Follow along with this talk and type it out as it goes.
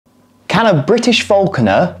Can a British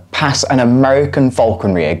falconer pass an American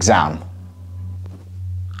falconry exam?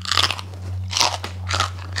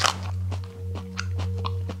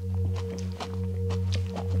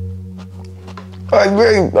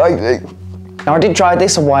 Now I did try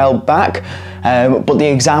this a while back, but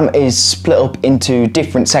the exam is split up into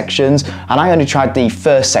different sections, and I only tried the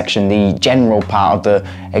first section, the general part of the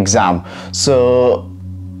exam. So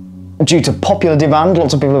due to popular demand,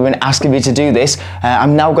 lots of people have been asking me to do this.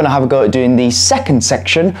 I'm now going to have a go at doing the second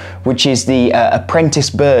section, which is the apprentice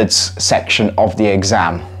birds section of the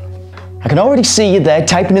exam. I can already see you there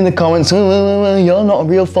typing in the comments, you're not a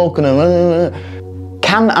real falconer.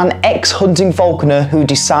 Can an ex-hunting falconer who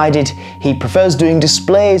decided he prefers doing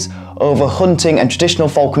displays over hunting and traditional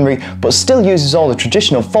falconry, but still uses all the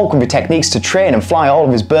traditional falconry techniques to train and fly all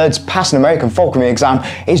of his birds pass an American falconry exam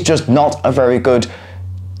is just not a very good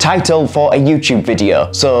title for a YouTube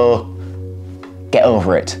video, so get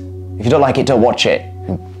over it. If you don't like it, don't watch it.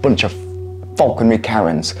 You bunch of falconry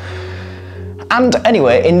Karens. And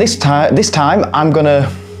anyway, in this time I'm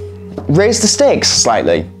gonna raise the stakes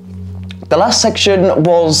slightly. The last section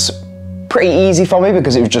was pretty easy for me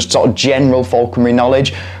because it was just sort of general falconry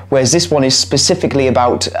knowledge, whereas this one is specifically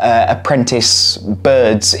about apprentice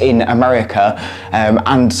birds in America,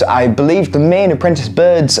 and I believe the main apprentice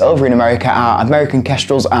birds over in America are American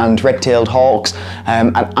kestrels and red-tailed hawks,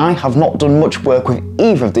 and I have not done much work with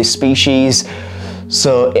either of these species,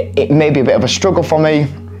 so it may be a bit of a struggle for me.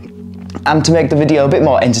 And to make the video a bit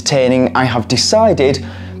more entertaining, I have decided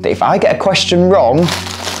that if I get a question wrong,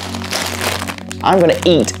 I'm going to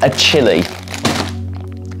eat a chili.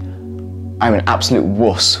 I'm an absolute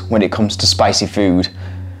wuss when it comes to spicy food,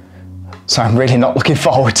 so I'm really not looking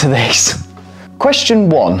forward to this. Question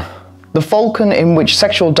 1. The falcon in which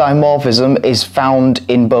sexual dimorphism is found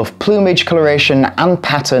in both plumage, coloration and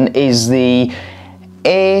pattern is the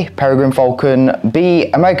A. Peregrine falcon, B.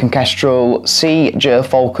 American kestrel, C.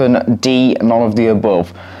 Falcon, D. None of the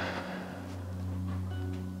above.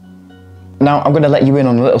 Now I'm going to let you in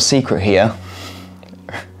on a little secret here.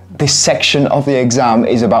 This section of the exam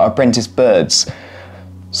is about apprentice birds.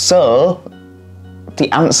 So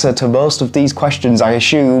the answer to most of these questions, I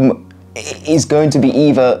assume, is going to be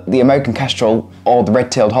either the American kestrel or the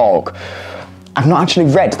red-tailed hawk. I've not actually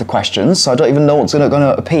read the questions, so I don't even know what's going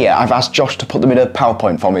to appear. I've asked Josh to put them in a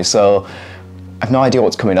PowerPoint for me, so I've no idea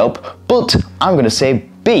what's coming up. But I'm going to say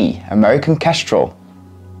B, American kestrel.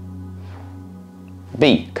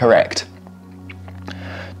 B, correct.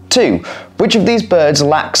 2. Which of these birds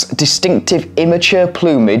lacks distinctive immature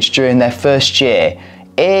plumage during their first year?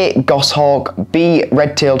 A. Goshawk, B.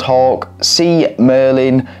 Red-tailed hawk, C.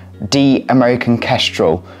 Merlin, D. American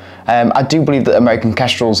kestrel. I do believe that American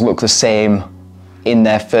kestrels look the same in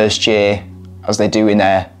their first year as they do in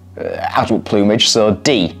their adult plumage, so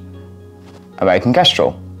D. American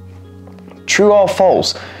kestrel. True or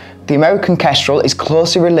false? The American kestrel is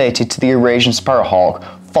closely related to the Eurasian sparrowhawk.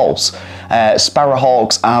 False.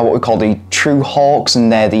 Sparrowhawks are what we call the true hawks, and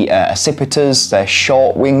they're the accipiters, they're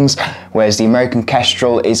short wings, whereas the American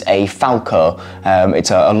kestrel is a falco. It's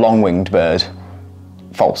a long-winged bird.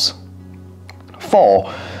 False. 4.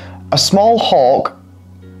 A small hawk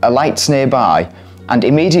alights nearby and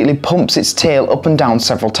immediately pumps its tail up and down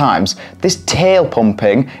several times. This tail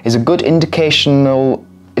pumping is a good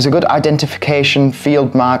identification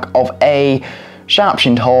field mark of a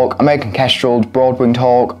sharp-shinned hawk, American kestrel, broad-winged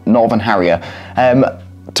hawk, northern harrier.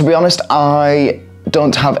 To be honest, I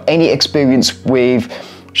don't have any experience with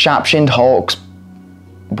sharp-shinned hawks,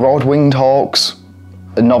 broad-winged hawks,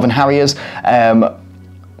 northern harriers,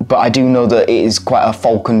 but I do know that it is quite a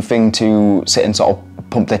falcon thing to sit and sort of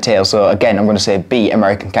pump their tail, so again I'm going to say B,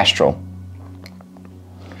 American kestrel.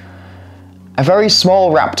 A very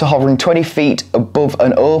small raptor hovering 20 feet above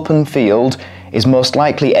an open field is most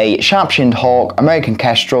likely a sharp-shinned hawk, American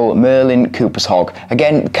kestrel, Merlin, Cooper's hawk.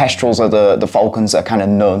 Again, kestrels are the falcons that are kind of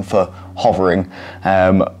known for hovering,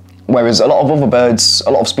 whereas a lot of other birds,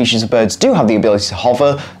 a lot of species of birds do have the ability to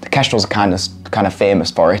hover. The kestrels are kind of famous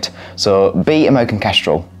for it. So B, American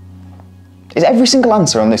kestrel. Is every single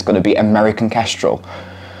answer on this going to be American kestrel?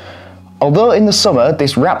 Although in the summer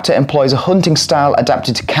this raptor employs a hunting style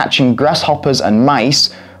adapted to catching grasshoppers and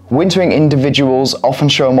mice, wintering individuals often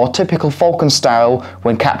show a more typical falcon style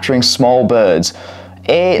when capturing small birds.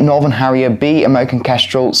 A. Northern harrier, B. American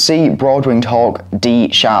kestrel, C. broad-winged hawk,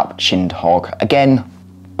 D. sharp-shinned hawk. Again,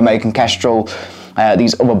 American kestrel.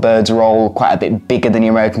 These other birds are all quite a bit bigger than the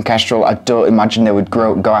American kestrel. I don't imagine they would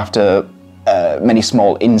go after many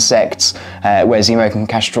small insects, whereas the American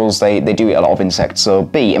kestrels, they do eat a lot of insects. So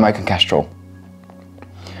B, American kestrel.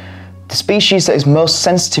 The species that is most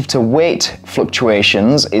sensitive to weight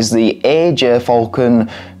fluctuations is the A.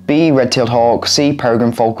 falcon, B. red-tailed hawk, C.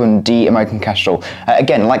 peregrine falcon, D. American kestrel.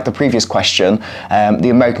 Again, like the previous question, the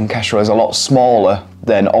American kestrel is a lot smaller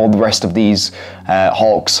than all the rest of these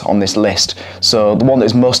hawks on this list. So the one that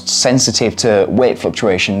is most sensitive to weight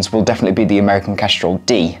fluctuations will definitely be the American kestrel,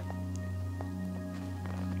 D.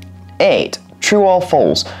 8. True or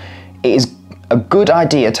false? It is a good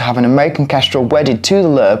idea to have an American kestrel wedded to the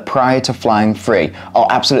lure prior to flying free. Oh,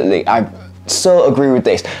 absolutely. I so agree with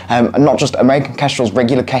this. Not just American kestrels,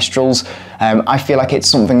 regular kestrels. I feel like it's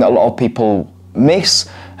something that a lot of people miss,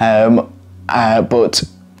 but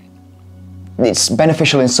it's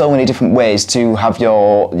beneficial in so many different ways to have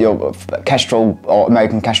your kestrel or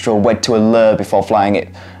American kestrel wed to a lure before flying it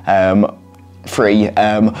free.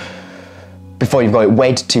 Before you've got it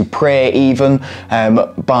wed to prey even.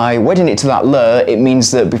 By wedding it to that lure, it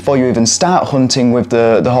means that before you even start hunting with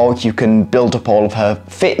the hawk, you can build up all of her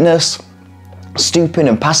fitness, stooping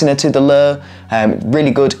and passing her to the lure.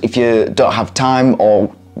 Really good if you don't have time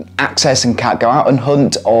or access and can't go out and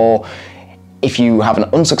hunt, or if you have an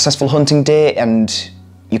unsuccessful hunting day and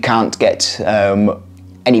you can't get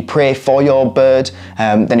any prey for your bird,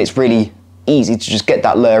 then it's really easy to just get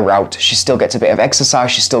that lure out. She still gets a bit of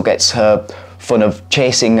exercise, she still gets her fun of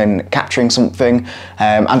chasing and capturing something,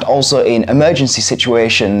 and also in emergency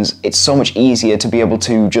situations it's so much easier to be able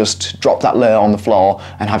to just drop that lure on the floor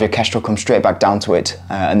and have your kestrel come straight back down to it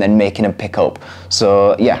and then making a pick up.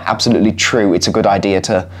 So yeah, absolutely true, it's a good idea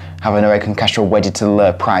to have an American kestrel wedded to the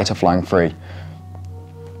lure prior to flying free.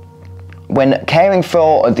 When caring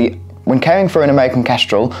for an American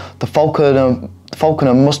kestrel, the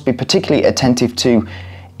falconer must be particularly attentive to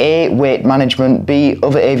A. weight management, B.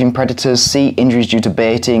 other avian predators, C. injuries due to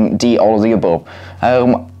baiting, D. all of the above.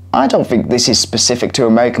 I don't think this is specific to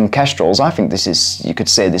American kestrels. I think this is, you could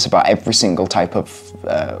say this about every single type of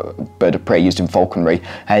bird of prey used in falconry.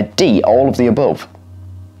 D. all of the above.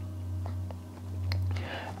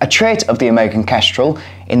 A trait of the American kestrel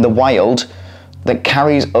in the wild that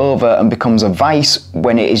carries over and becomes a vice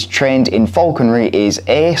when it is trained in falconry is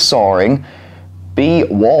A. soaring, B.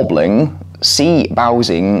 warbling, C.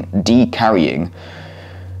 bowsing, D. carrying.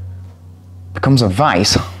 Becomes a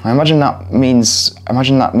vice. I imagine that means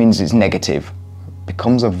it's negative.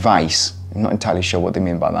 Becomes a vice. I'm not entirely sure what they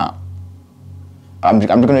mean by that. I'm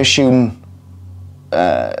going to assume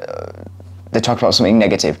they talk about something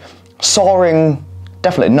negative. Soaring,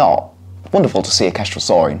 definitely not. Wonderful to see a kestrel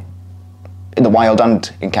soaring in the wild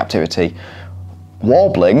and in captivity.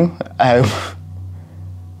 Warbling,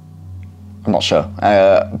 I'm not sure.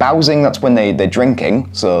 Bowsing, that's when they're drinking,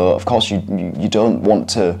 so of course you don't want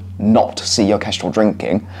to not see your kestrel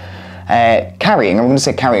drinking. Carrying, I'm going to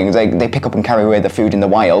say carrying, they pick up and carry away the food in the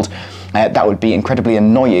wild. That would be incredibly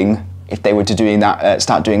annoying if they were to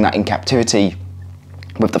start doing that in captivity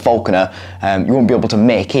with the falconer. You won't be able to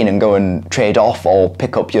make in and go and trade off or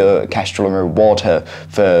pick up your kestrel and reward her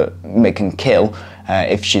for making kill.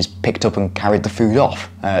 If she's picked up and carried the food off.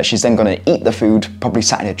 She's then going to eat the food, probably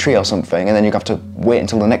sat in a tree or something, and then you have to wait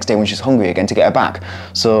until the next day when she's hungry again to get her back.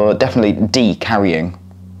 So definitely D, carrying.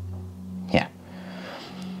 Yeah.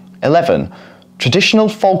 11. Traditional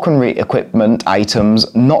falconry equipment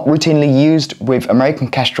items not routinely used with American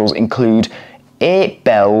kestrels include A,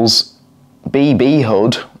 bells, B, bee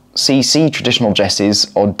hood, C, traditional jesses,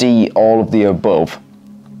 or D, all of the above.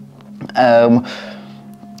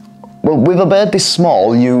 Well, with a bird this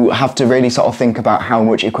small, you have to really sort of think about how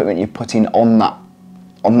much equipment you're putting on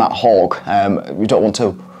that hawk. You don't want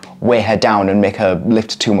to weigh her down and make her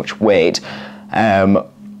lift too much weight. I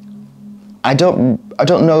don't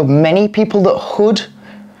know of many people that hood.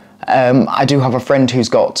 I do have a friend who's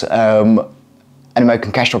got an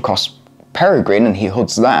American kestrel cross peregrine, and he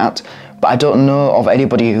hoods that. But I don't know of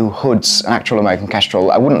anybody who hoods an actual American kestrel.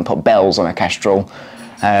 I wouldn't put bells on a kestrel.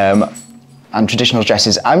 And traditional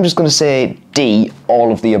dresses. I'm just going to say D,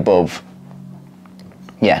 all of the above.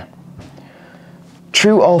 Yeah.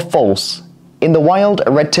 True or false? In the wild,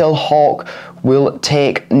 a red-tailed hawk will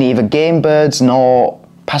take neither game birds nor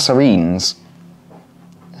passerines.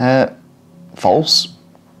 False?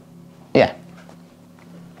 Yeah.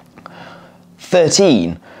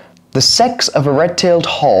 13. The sex of a red-tailed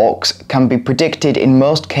hawks can be predicted in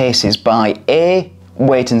most cases by A,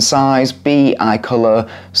 weight and size, B, eye colour,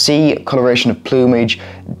 C, coloration of plumage,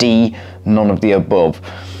 D, none of the above.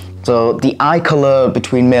 So the eye colour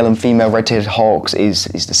between male and female red-tailed hawks is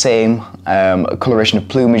the same. Coloration of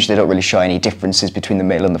plumage, they don't really show any differences between the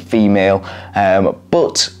male and the female.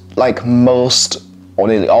 But like most or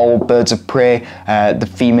nearly all birds of prey, the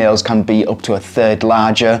females can be up to a third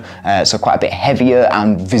larger, so quite a bit heavier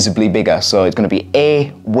and visibly bigger. So it's going to be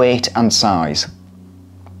A, weight and size.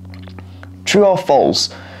 True or false?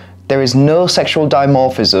 There is no sexual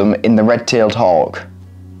dimorphism in the red-tailed hawk.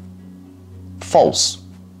 False.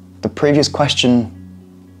 The previous question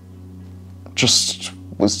just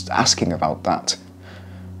was asking about that.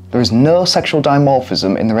 There is no sexual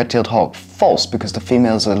dimorphism in the red-tailed hawk. False, because the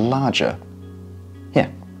females are larger. Yeah.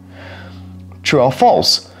 True or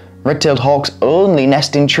false? Red-tailed hawks only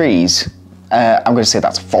nest in trees. I'm going to say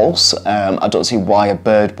that's false. I don't see why a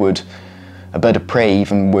bird of prey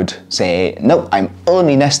even would say, no, I'm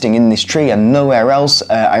only nesting in this tree and nowhere else.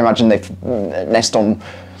 I imagine they nest on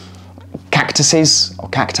cactuses, or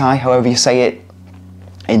cacti, however you say it,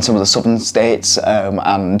 in some of the southern states,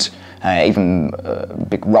 and even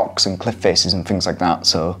big rocks and cliff faces and things like that.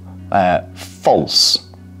 So, false.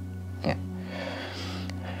 Yeah.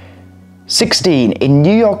 16. In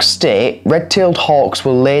New York State, red-tailed hawks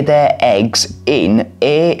will lay their eggs in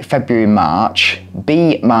A, February, March,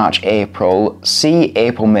 B, March, April, C,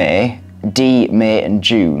 April, May, D, May and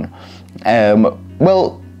June.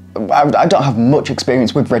 Well, I don't have much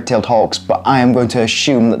experience with red-tailed hawks, but I am going to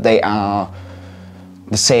assume that they are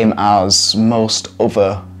the same as most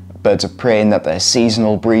other birds of prey in that they're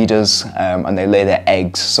seasonal breeders, and they lay their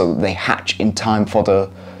eggs so that they hatch in time for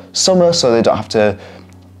the summer, so they don't have to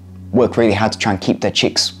work really hard to try and keep their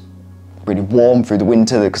chicks really warm through the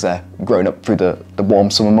winter because they're growing up through the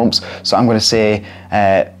warm summer months. So I'm going to say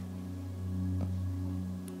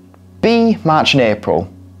B, March and April.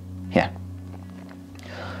 Yeah.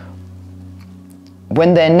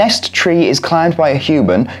 When their nest tree is climbed by a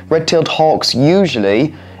human, red-tailed hawks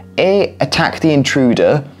usually A, attack the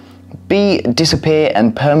intruder, B, disappear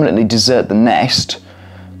and permanently desert the nest,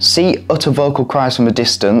 C, utter vocal cries from a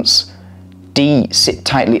distance, D, sit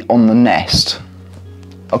tightly on the nest.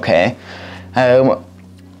 Okay,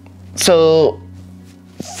 so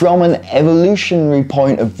from an evolutionary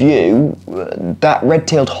point of view, that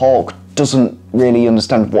red-tailed hawk doesn't really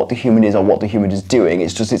understand what the human is or what the human is doing.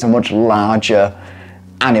 It's just it's a much larger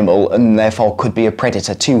animal and therefore could be a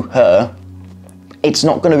predator to her. It's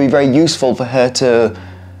not going to be very useful for her to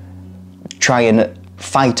try and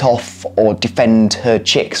fight off or defend her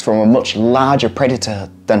chicks from a much larger predator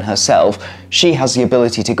than herself. She has the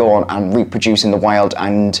ability to go on and reproduce in the wild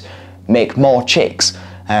and make more chicks.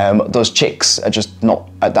 Those chicks are just not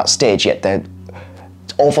at that stage yet.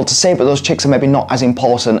 It's awful to say, but those chicks are maybe not as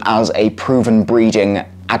important as a proven breeding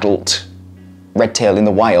adult red-tail in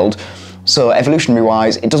the wild. So evolutionary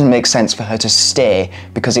wise, it doesn't make sense for her to stay,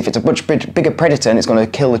 because if it's a much bigger predator and it's going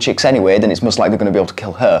to kill the chicks anyway, then it's most likely going to be able to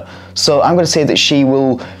kill her. So I'm going to say that she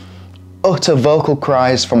will utter vocal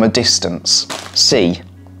cries from a distance. C.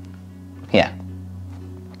 Yeah.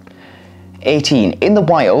 18. In the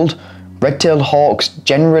wild, red-tailed hawks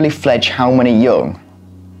generally fledge how many young?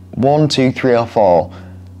 1, 2, 3 or 4?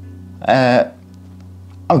 I'm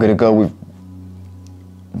going to go with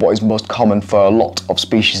what is most common for a lot of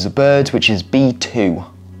species of birds, which is B2.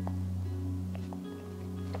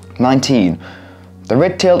 19. The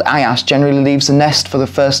red-tailed ayass generally leaves the nest for the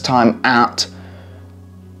first time at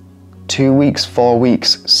 2 weeks, 4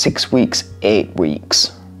 weeks, 6 weeks, 8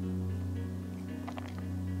 weeks.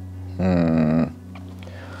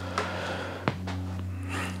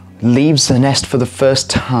 Leaves the nest for the first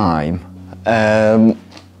time.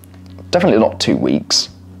 Definitely not 2 weeks.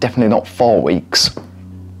 Definitely not 4 weeks.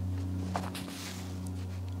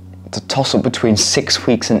 It's a toss-up between 6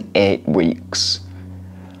 weeks and 8 weeks.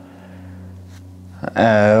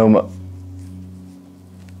 I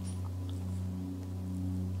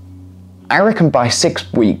reckon by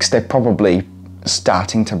 6 weeks they're probably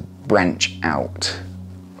starting to branch out.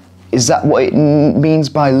 Is that what it means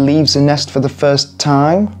by leaves the nest for the first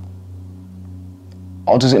time?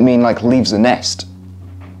 Or does it mean like leaves the nest?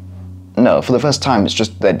 No, for the first time it's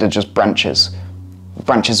just they're just branches.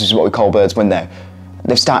 Branches is what we call birds when they've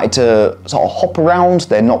started to sort of hop around.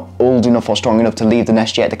 They're not old enough or strong enough to leave the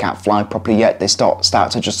nest yet. They can't fly properly yet. They start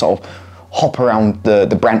to just sort of hop around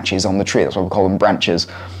the branches on the tree. That's why we call them branches.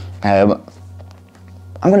 I'm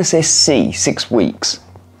going to say C, 6 weeks.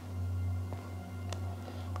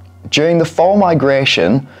 During the fall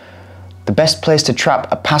migration, the best place to trap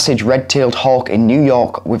a passage red-tailed hawk in New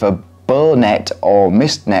York with a bow net or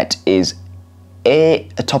mist net is A,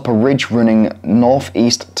 atop a ridge running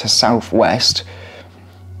northeast to southwest,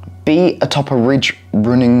 B, atop a ridge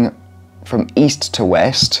running from east to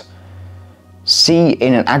west, C,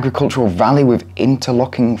 in an agricultural valley with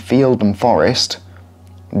interlocking field and forest,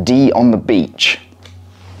 D, on the beach.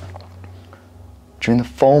 During the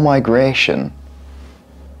fall migration,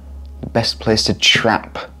 Best place to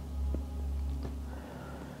trap.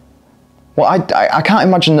 Well, I can't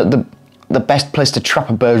imagine that the best place to trap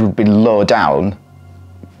a bird would be low down.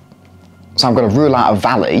 So I'm going to rule out a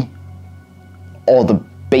valley or the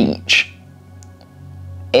beach.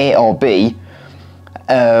 A or B.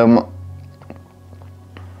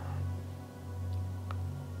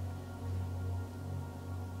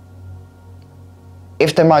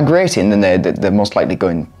 If they're migrating, then they're most likely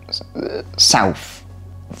going south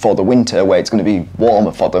for the winter, where it's going to be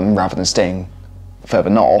warmer for them rather than staying further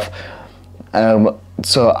north.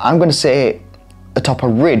 So I'm going to say atop a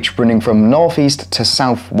ridge running from northeast to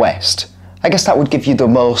southwest. I guess that would give you the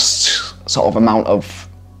most sort of amount of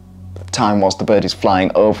time whilst the bird is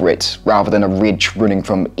flying over it, rather than a ridge running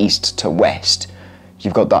from east to west.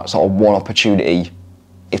 You've got that sort of one opportunity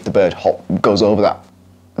if the bird goes over that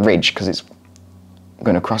ridge, because it's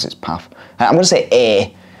going to cross its path. I'm going to say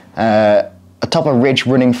A, atop a ridge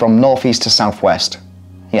running from northeast to southwest.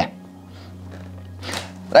 Yeah.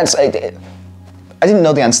 I didn't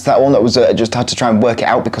know the answer to that one. That was just had to try and work it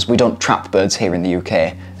out, because we don't trap birds here in the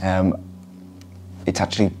UK. It's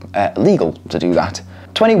actually illegal to do that.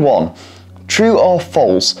 21. True or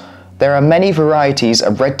false? There are many varieties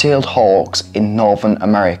of red-tailed hawks in Northern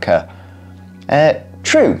America.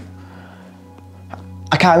 True.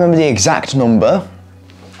 I can't remember the exact number.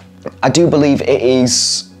 I do believe it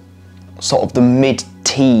is sort of the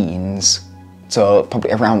mid-teens. So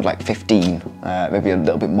probably around like 15, maybe a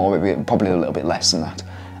little bit more, maybe probably a little bit less than that.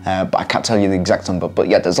 But I can't tell you the exact number. But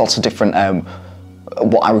yeah, there's lots of different,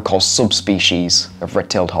 what I would call subspecies of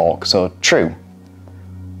red-tailed hawk. So true.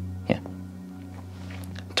 Yeah.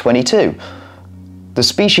 22. The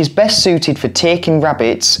species best suited for taking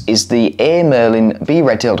rabbits is the A. merlin, B.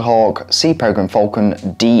 red-tailed hawk, C. peregrine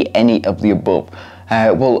falcon, D. any of the above.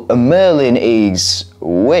 Well, a merlin is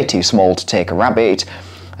way too small to take a rabbit.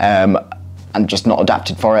 And just not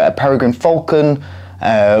adapted for it. A peregrine falcon,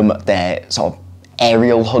 they're sort of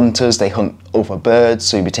aerial hunters. They hunt over birds,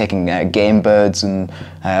 so you'll be taking game birds and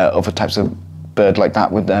other types of bird like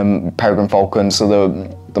that with peregrine falcons. So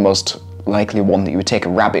the most likely one that you would take a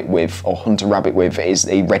rabbit with or hunt a rabbit with is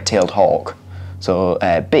a red-tailed hawk. So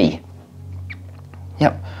B.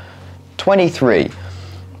 Yep. 23.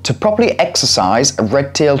 To properly exercise a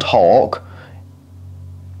red-tailed hawk,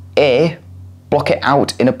 A. block it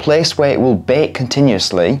out in a place where it will bait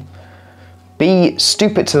continuously. B.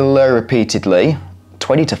 stoop it to the lure repeatedly,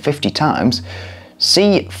 20 to 50 times.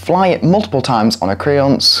 C. fly it multiple times on a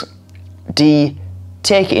creance. D.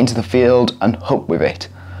 take it into the field and hook with it.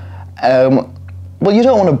 Well, you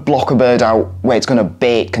don't want to block a bird out where it's going to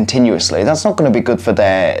bait continuously. That's not going to be good for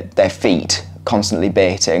their feet, constantly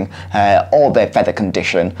baiting, or their feather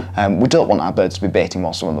condition. We don't want our birds to be baiting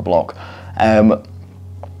whilst they're on the block.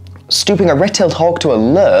 Stooping a red-tailed hawk to a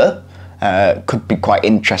lure could be quite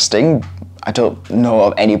interesting. I don't know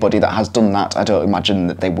of anybody that has done that. I don't imagine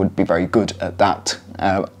that they would be very good at that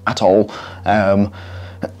at all.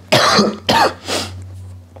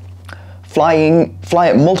 Fly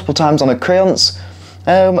it multiple times on a creance.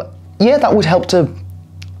 Yeah, that would help to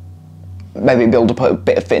maybe build up a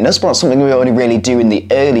bit of fitness, but that's something we only really do in the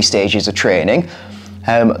early stages of training.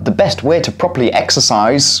 The best way to properly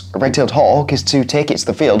exercise a red-tailed hawk is to take it to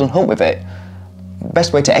the field and hunt with it. The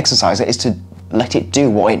best way to exercise it is to let it do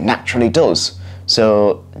what it naturally does.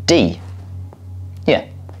 So, D. Yeah.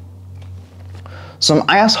 Some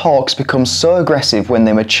IAS hawks become so aggressive when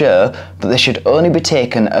they mature that they should only be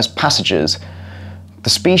taken as passengers. The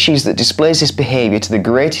species that displays this behaviour to the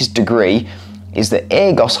greatest degree is the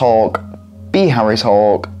A. goshawk, B. Harris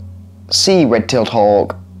hawk, C. red-tailed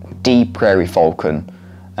hawk, D. prairie falcon.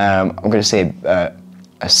 I'm going to say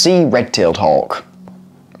a C. red-tailed hawk.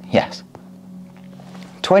 Yes.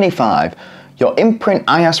 25. Your imprint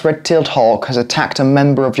IAS red-tailed hawk has attacked a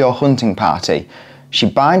member of your hunting party. She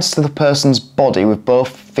binds to the person's body with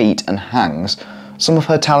both feet and hangs. Some of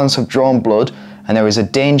her talons have drawn blood and there is a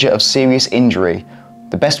danger of serious injury.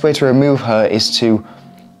 The best way to remove her is to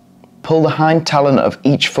pull the hind talon of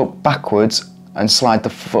each foot backwards and slide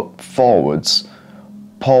the foot forwards.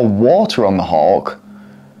 Pour water on the hawk.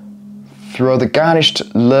 Throw the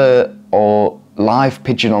garnished lure or live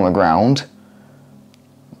pigeon on the ground.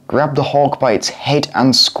 Grab the hawk by its head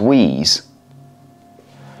and squeeze.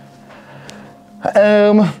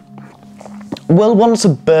 Well, once a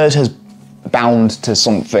bird has bound to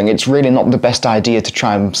something, it's really not the best idea to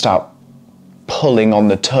try and start pulling on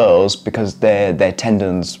the toes, because their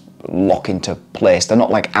tendons lock into place. They're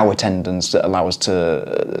not like our tendons that allow us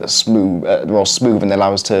to smooth, they're all smooth and they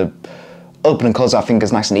allow us to open and close our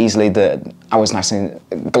fingers nice and easily. Ours nice and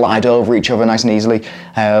glide over each other nice and easily.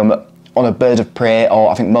 on a bird of prey, or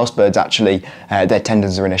I think most birds actually, their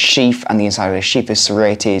tendons are in a sheath, and the inside of the sheath is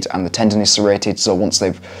serrated and the tendon is serrated, so once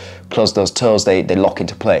they've closed those toes, they lock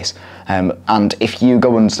into place. And if you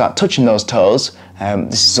go and start touching those toes,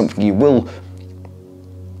 this is something you will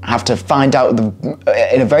have to find out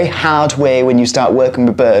in a very hard way when you start working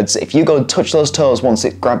with birds. If you go and touch those toes once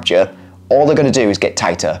it grabbed you, all they're going to do is get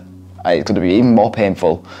tighter. It's going to be even more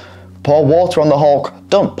painful. Pour water on the hawk.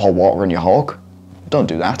 Don't pour water on your hawk. Don't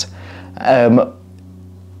do that.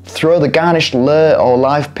 Throw the garnished lure or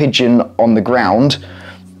live pigeon on the ground.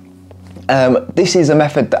 This is a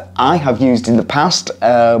method that I have used in the past,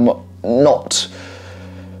 not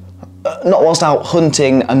whilst out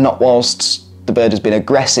hunting and not whilst the bird has been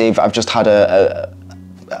aggressive. I've just had a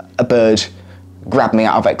bird grab me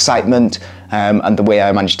out of excitement, and the way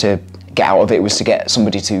I managed to get out of it was to get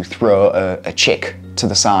somebody to throw a chick to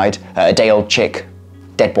the side, a day-old chick,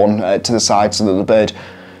 dead one, to the side, so that the bird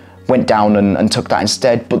went down and took that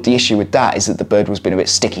instead. But the issue with that is that the bird was being a bit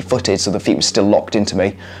sticky-footed, so the feet were still locked into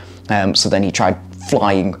me. So then he tried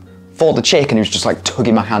flying for the chick, and he was just like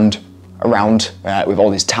tugging my hand around with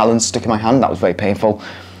all his talons stuck in my hand. That was very painful.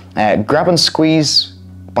 Grab and squeeze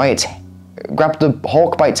by its, grab the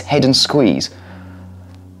hawk by its head and squeeze.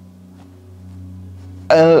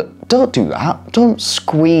 Don't do that. Don't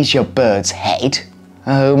squeeze your bird's head.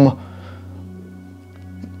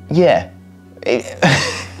 Yeah.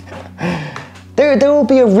 There will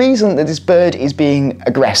be a reason that this bird is being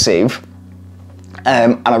aggressive,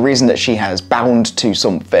 and a reason that she has bound to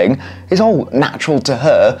something. It's all natural to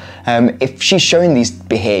her. If she's showing these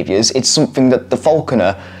behaviours, it's something that the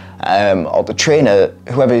falconer or the trainer,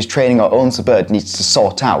 whoever is training or owns the bird, needs to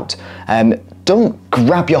sort out. Don't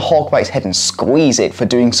grab your hawk by its head and squeeze it for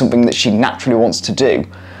doing something that she naturally wants to do.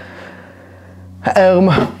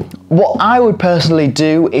 What I would personally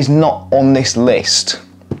do is not on this list,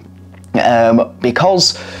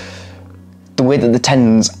 because the way that the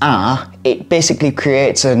tendons are, it basically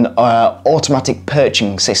creates an automatic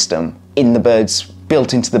perching system in the bird's,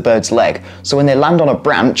 built into the bird's leg. So when they land on a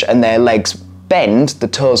branch and their legs bend, the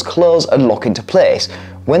toes close and lock into place.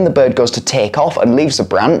 When the bird goes to take off and leaves the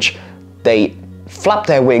branch, they flap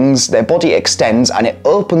their wings, their body extends, and it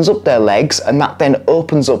opens up their legs, and that then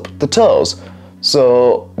opens up the toes.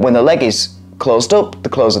 So when the leg is closed up, the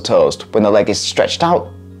claws are toesed. When the leg is stretched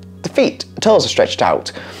out, the toes are stretched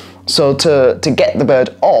out. So to get the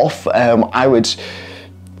bird off, I would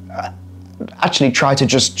actually try to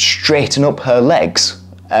just straighten up her legs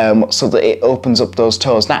so that it opens up those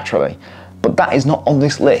toes naturally. But that is not on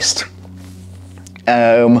this list.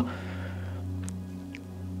 Don't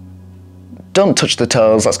touch the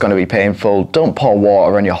toes, that's going to be painful. Don't pour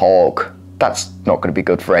water on your hawk. That's not going to be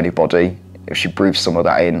good for anybody if she breathes some of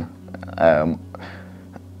that in.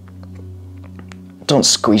 Don't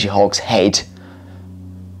squeeze your hawk's head.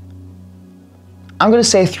 I'm going to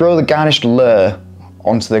say throw the garnished lure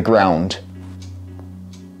onto the ground.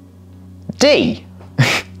 D!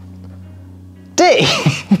 D!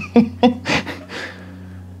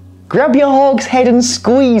 Grab your hawk's head and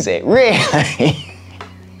squeeze it, really?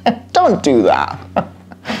 Don't do that.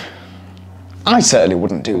 I certainly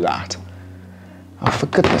wouldn't do that. Oh, for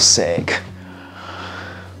goodness sake.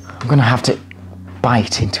 I'm going to have to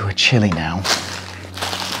bite into a chili now.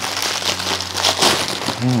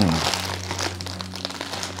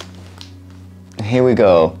 Here we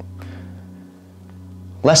go.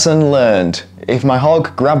 Lesson learned. If my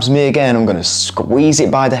hawk grabs me again, I'm going to squeeze it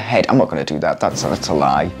by the head. I'm not going to do that. That's a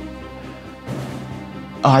lie.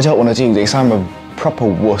 Oh, I don't want to do this. I'm a proper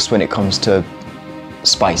wuss when it comes to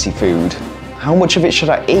spicy food. How much of it should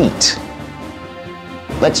I eat?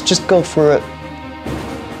 Let's just go for a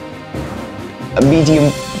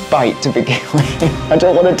medium bite to begin with. I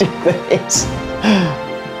don't want to do this.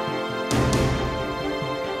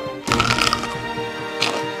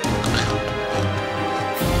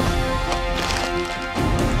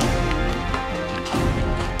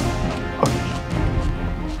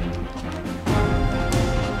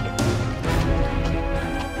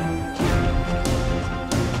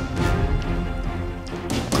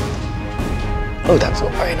 Oh, that's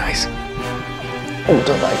not very nice. Oh,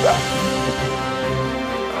 don't like that.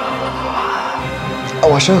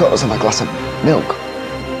 Oh, I should have got myself a glass of milk.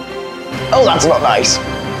 Oh, that's not nice.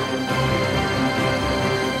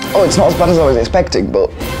 Oh, it's not as bad as I was expecting,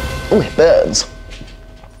 but oh, it burns.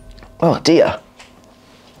 Oh dear.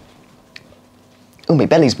 Oh, my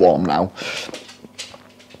belly's warm now.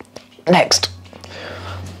 Next.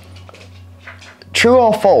 True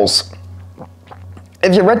or false?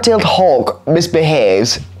 If your red-tailed hawk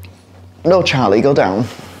misbehaves, no, Charlie, go down.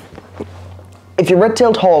 If your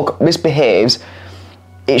red-tailed hawk misbehaves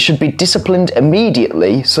it should be disciplined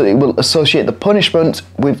immediately so it will associate the punishment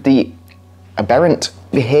with the aberrant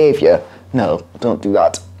behaviour. No, don't do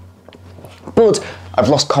that. But I've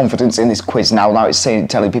lost confidence in this quiz now. Now it's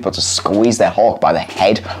telling people to squeeze their hawk by the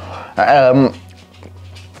head.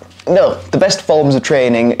 No, the best forms of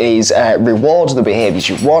training is reward the behaviours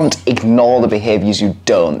you want, ignore the behaviours you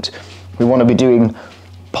don't. We want to be doing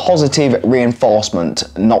positive reinforcement,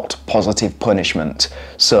 not positive punishment.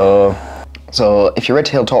 So if your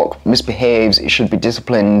red-tailed hawk misbehaves, it should be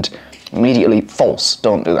disciplined immediately. False,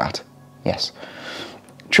 don't do that. Yes.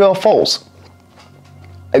 True or false?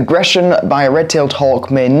 Aggression by a red-tailed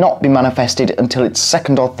hawk may not be manifested until its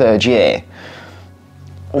 2nd or 3rd year.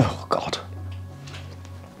 Oh, God.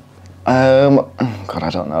 God, I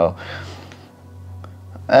don't know.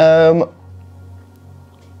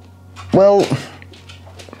 Well,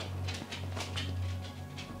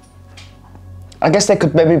 I guess they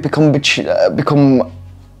could maybe become a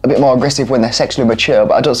bit more aggressive when they're sexually mature,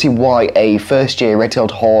 but I don't see why a first-year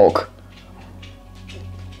red-tailed hawk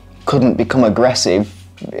couldn't become aggressive.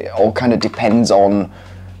 It all kind of depends on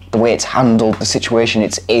the way it's handled, the situation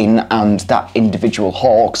it's in, and that individual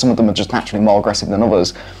hawk. Some of them are just naturally more aggressive than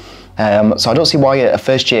others. So I don't see why a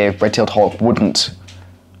first-year red-tailed hawk wouldn't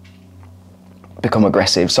become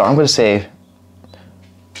aggressive. So I'm going to say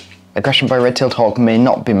aggression by a red-tailed hawk may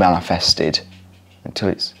not be manifested until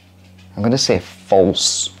it's... I'm going to say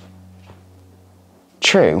false.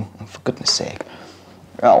 True? Oh, for goodness sake.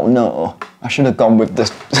 Oh no, I should have gone with the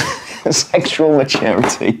sexual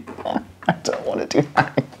maturity. I don't want to do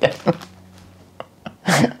that again.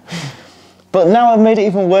 But now I've made it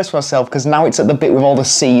even worse for myself, because now it's at the bit with all the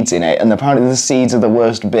seeds in it, and apparently the seeds are the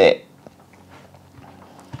worst bit.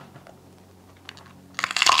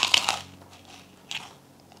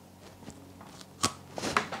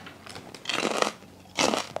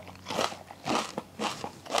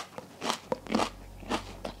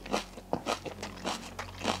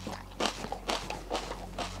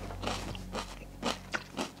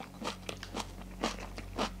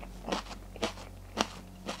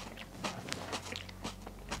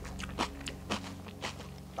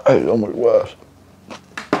 It's almost worse.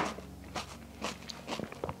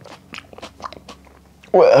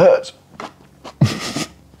 Oh, it hurts.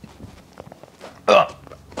 I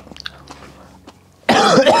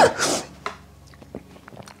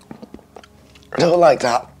don't like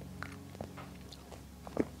that.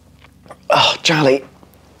 Oh, Charlie,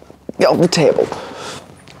 get off the table.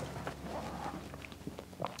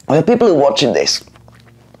 The people who are watching this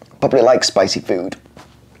probably like spicy food.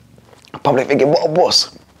 Probably thinking, what a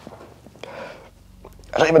wuss.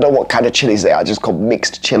 I don't even know what kind of chilies they are, just called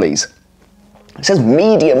mixed chilies. It says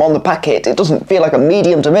medium on the packet. It doesn't feel like a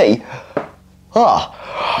medium to me.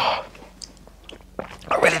 Ah,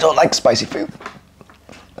 I really don't like spicy food.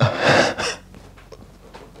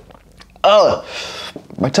 Oh,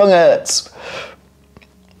 my tongue hurts.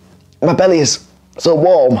 My belly is so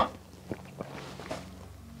warm.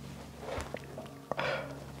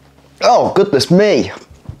 Oh, goodness me.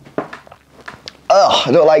 Oh,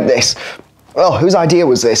 I don't like this. Oh, whose idea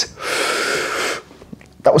was this?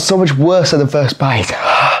 That was so much worse than the first bite.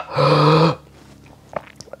 Ugh.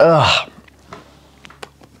 I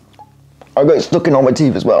got it stuck in all my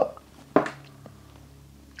teeth as well.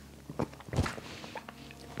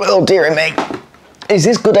 Oh, dearie me. Is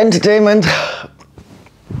this good entertainment?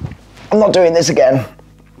 I'm not doing this again.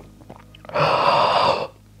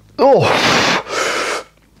 Oh.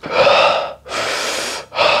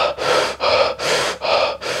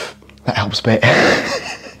 That helps a bit.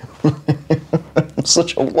 I'm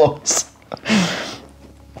such a wuss.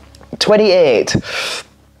 28.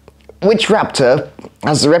 Which raptor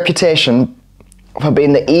has the reputation for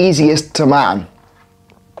being the easiest to man?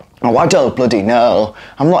 Oh, I don't bloody know.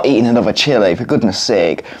 I'm not eating another chili, for goodness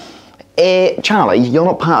sake. A, Charlie, you're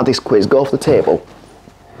not part of this quiz, go off the table.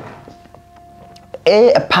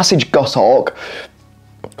 A passage goshawk.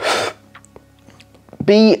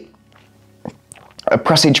 B, a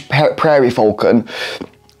passage prairie falcon.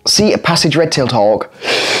 C, a passage red-tailed hawk.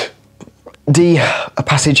 D, a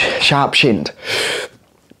passage sharp-shinned.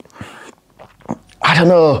 I don't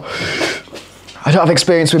know. I don't have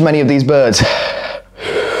experience with many of these birds.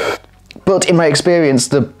 But in my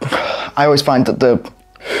experience, I always find that the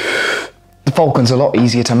falcon's a lot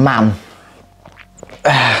easier to man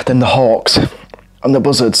than the hawks and the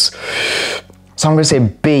buzzards. So I'm going to say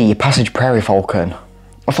B, passage prairie falcon.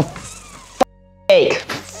 Oh, for f***ing sake.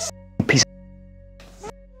 Piece of...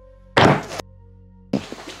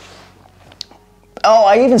 Oh,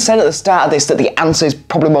 I even said at the start of this that the answer is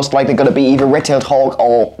probably most likely going to be either red-tailed hawk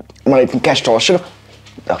or American kestrel. I should have...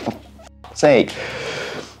 Oh, for f***ing sake.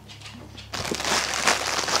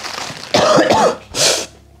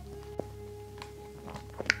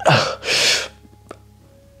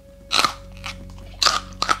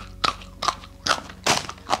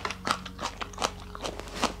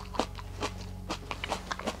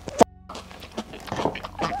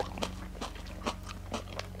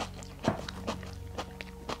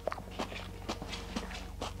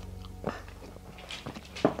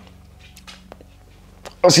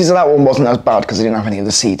 Oh, see, so that one wasn't as bad because it didn't have any of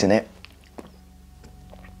the seeds in it.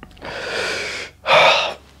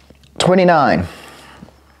 29.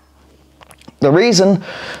 The reason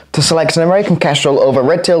to select an American kestrel over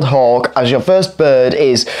red-tailed hawk as your first bird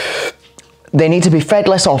is they need to be fed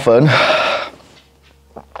less often,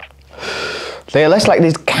 they are less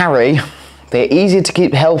likely to carry, they are easier to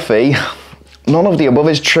keep healthy. None of the above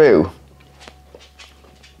is true.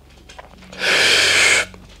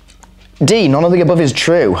 D, none of the above is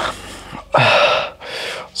true.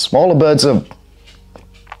 Smaller birds are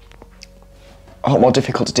a lot more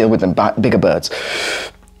difficult to deal with than bigger birds.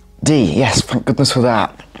 D, yes, thank goodness for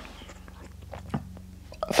that.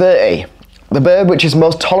 30. The bird which is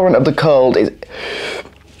most tolerant of the cold is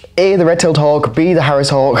A, the red-tailed hawk, B, the Harris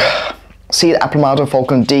hawk, C, the Applemado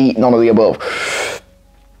falcon, D, none of the above.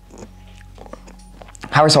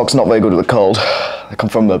 Harris hawk's not very good with the cold. They come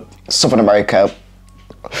from the southern America.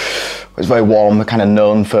 It's very warm, they're kind of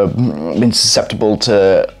known for being susceptible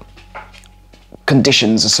to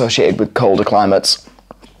conditions associated with colder climates.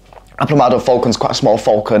 Applemado falcon's quite a small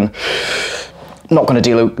falcon, not going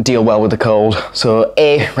to deal well with the cold. So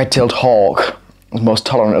A, red-tailed hawk, is most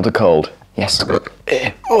tolerant of the cold. Yes.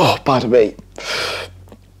 Oh, pardon me.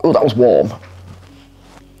 Oh, that was warm.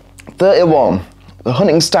 31. The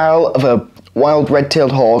hunting style of a wild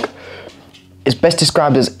red-tailed hawk is best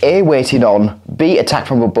described as A, waiting on, B, attack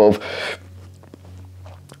from above,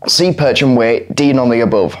 C, perch and wait, D, none of the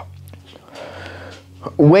above.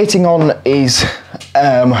 Waiting on is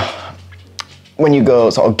when you go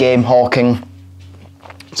sort of game hawking,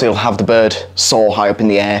 so you'll have the bird soar high up in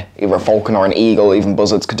the air, either a falcon or an eagle, even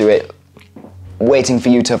buzzards could do it, waiting for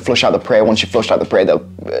you to flush out the prey. Once you've flushed out the prey,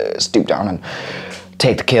 they'll stoop down and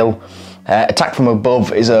take the kill. Attack from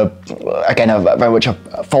above is again very much a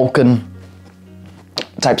falcon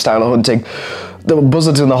type style of hunting. The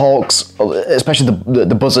buzzards and the hawks, especially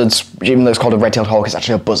the buzzards, even though it's called a red-tailed hawk, it's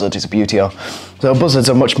actually a buzzard, it's a buteo. So buzzards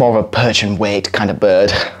are much more of a perch and wait kind of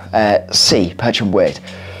bird. C, perch and wait.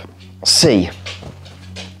 C.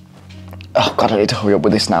 Oh God, I need to hurry up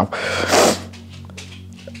with this now.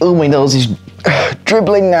 Oh, my nose is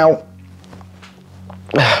dribbling now.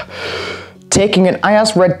 Taking an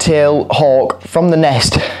IAS red-tailed hawk from the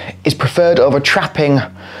nest is preferred over trapping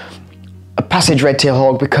a passage red-tailed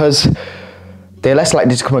hawk because they're less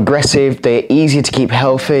likely to become aggressive, they're easier to keep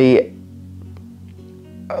healthy,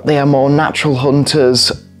 they are more natural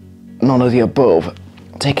hunters, none of the above.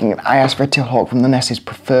 Taking an IAS red-tailed hawk from the nest is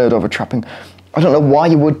preferred over trapping. I don't know why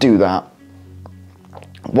you would do that.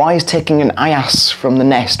 Why is taking an IAS from the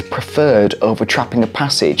nest preferred over trapping a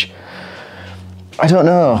passage? I don't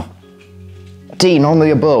know. D, none of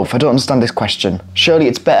the above. I don't understand this question. Surely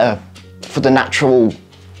it's better for the natural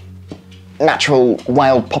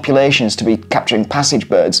wild populations to be capturing passage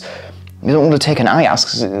birds. You don't want to take an IAS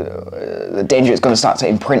because the danger is going to start to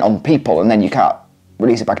imprint on people and then you can't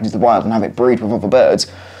release it back into the wild and have it breed with other birds.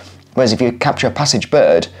 Whereas if you capture a passage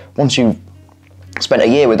bird, once you've spent a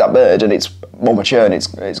year with that bird and it's more mature and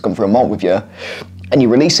it's gone for a molt with you, and you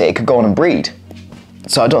release it, it could go on and breed.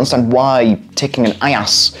 So I don't understand why taking an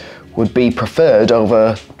IAS would be preferred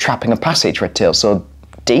over trapping a passage red-tail. So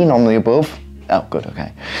D, none of the above. Oh, good,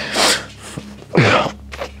 okay.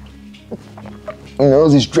 My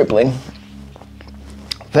nose is dribbling.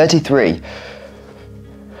 33.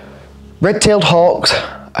 Red-tailed hawks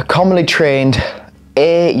are commonly trained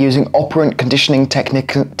A, using operant conditioning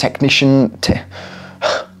techniques,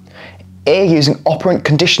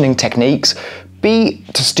 B,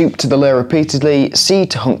 to stoop to the lure repeatedly, C,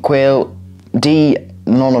 to hunt quail, D,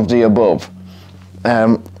 none of the above.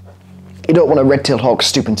 You don't want a red-tailed hawk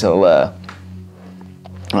stooping to the lure.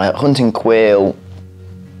 Hunting quail,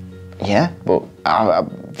 yeah, but I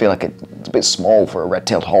feel like it's a bit small for a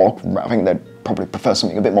red-tailed hawk. I think they'd probably prefer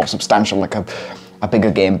something a bit more substantial, like a bigger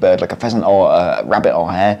game bird, like a pheasant or a rabbit or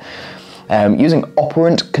hare. Using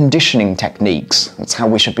operant conditioning techniques, that's how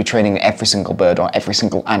we should be training every single bird or every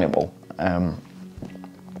single animal.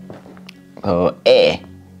 So A,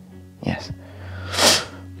 yes.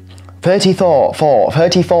 34.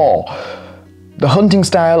 The hunting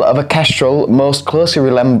style of a kestrel most closely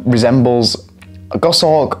resembles a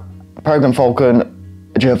goshawk, a peregrine falcon,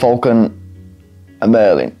 a gerfalcon, a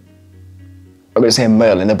merlin. I'm going to say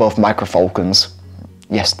merlin, they're both microfalcons.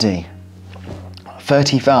 Yes, D.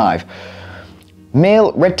 35.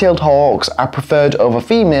 Male red-tailed hawks are preferred over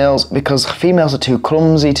females because females are too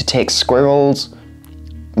clumsy to take squirrels.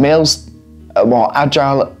 Males are more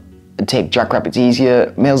agile and take jackrabbits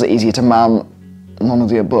easier. Males are easier to man. None of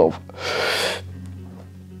the above.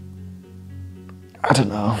 I don't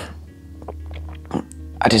know.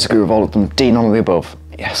 I disagree with all of them. D, none of the above.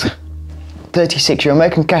 Yes. 36. Your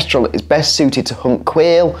American Kestrel is best suited to hunt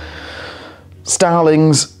quail,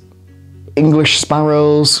 starlings, English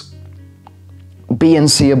sparrows, B and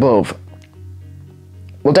C above.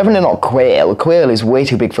 Well, definitely not quail. Quail is way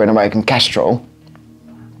too big for an American Kestrel.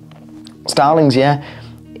 Starlings, yeah.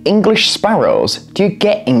 English sparrows? Do you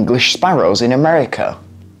get English sparrows in America?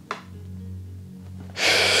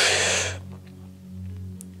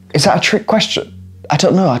 Is that a trick question? I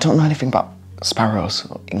don't know. I don't know anything about sparrows,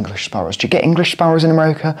 or English sparrows. Do you get English sparrows in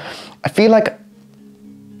America? I feel like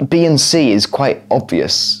B and C is quite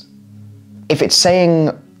obvious. If it's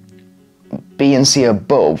saying B and C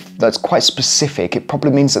above, that's quite specific. It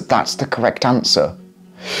probably means that that's the correct answer.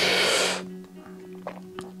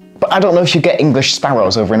 But I don't know if you get English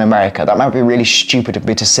sparrows over in America. That might be really stupid of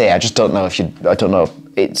me to say. I just don't know if you... I don't know.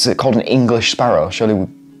 It's called an English sparrow. Surely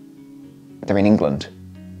they're in England.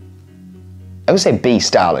 I would say B,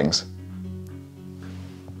 starlings.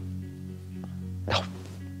 Oh.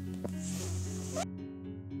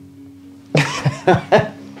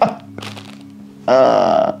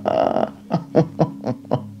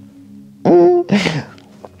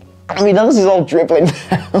 My nose is all dribbling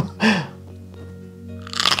now.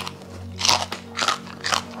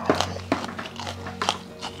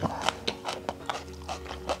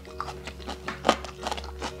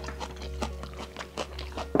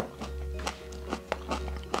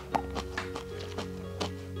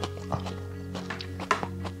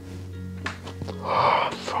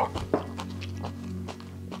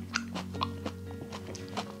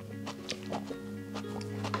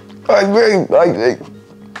 I think.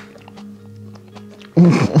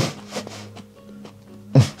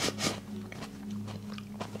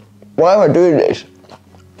 Why am I doing this?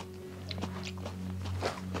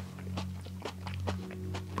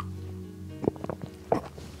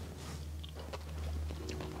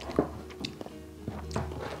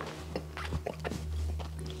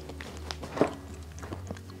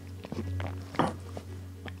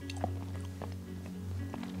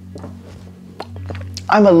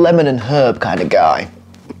 I'm a lemon and herb kind of guy.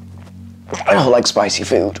 I don't like spicy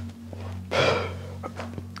food.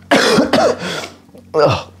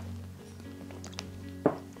 Ugh.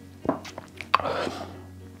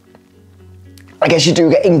 I guess you do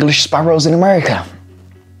get English sparrows in America.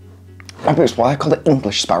 Maybe that's why I call it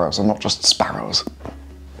English sparrows and not just sparrows.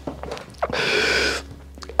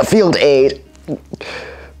 A field aid.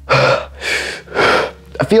 A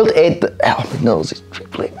field aid that... Oh, my nose is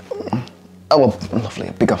dribbling. Oh, well, lovely.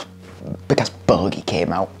 A big ass bogey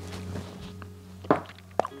came out.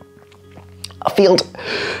 A field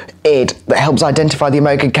aid that helps identify the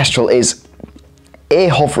American Kestrel is A,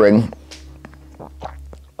 hovering,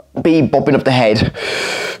 B, bobbing up the head,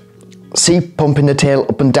 C, pumping the tail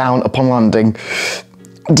up and down upon landing,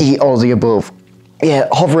 D, all the above. Yeah,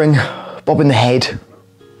 hovering, bobbing the head,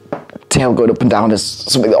 tail going up and down is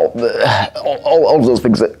something that all of those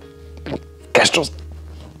things that Kestrels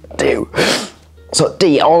do. So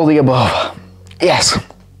D, all the above. Yes.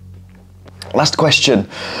 Last question.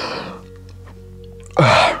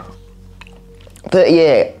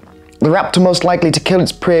 38. The raptor most likely to kill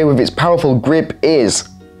its prey with its powerful grip is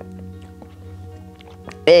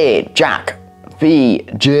A, jack, B,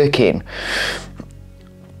 jerkin,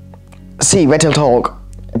 C, red-tailed hawk,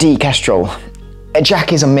 D, kestrel. A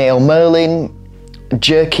jack is a male merlin,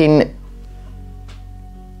 jerkin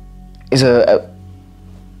is a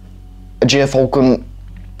gerfalcon,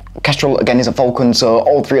 kestrel again is a falcon, so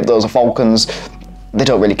all three of those are falcons. They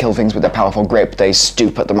don't really kill things with their powerful grip, they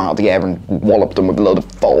stoop at them out of the air and wallop them with a load of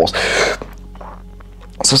force.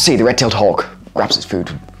 So see, the red-tailed hawk grabs its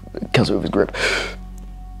food, kills it with his grip.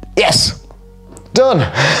 Yes! Done!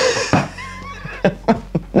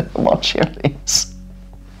 No more chilies.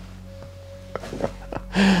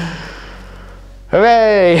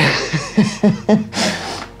 Hooray!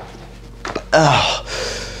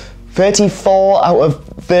 34 out of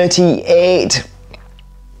 38.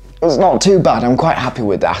 It's not too bad, I'm quite happy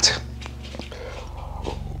with that.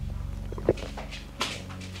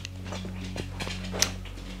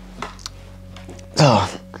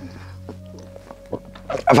 Oh,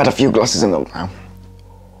 I've had a few glasses of milk now.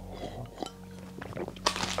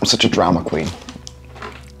 I'm such a drama queen.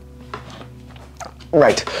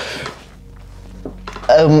 Right.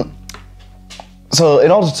 So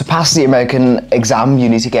in order to pass the American exam, you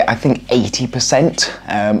need to get, I think,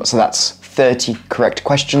 80%. So that's 30 correct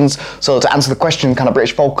questions. So to answer the question, can a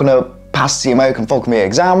British falconer pass the American falconry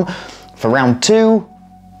exam? For round 2,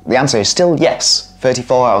 the answer is still yes,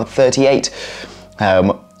 34 out of 38.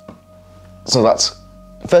 So that's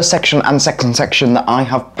first section and second section that I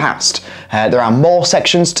have passed. There are more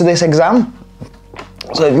sections to this exam.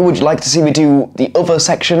 So if you would like to see me do the other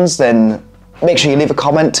sections, then make sure you leave a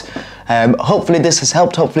comment. Hopefully this has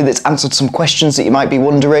helped, hopefully this answered some questions that you might be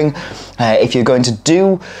wondering. If you're going to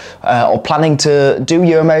do or planning to do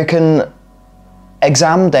your American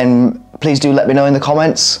exam, then please do let me know in the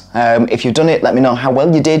comments. If you've done it, let me know how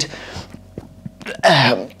well you did.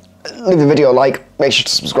 Leave the video a like, make sure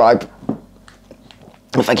to subscribe.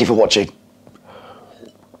 Thank you for watching.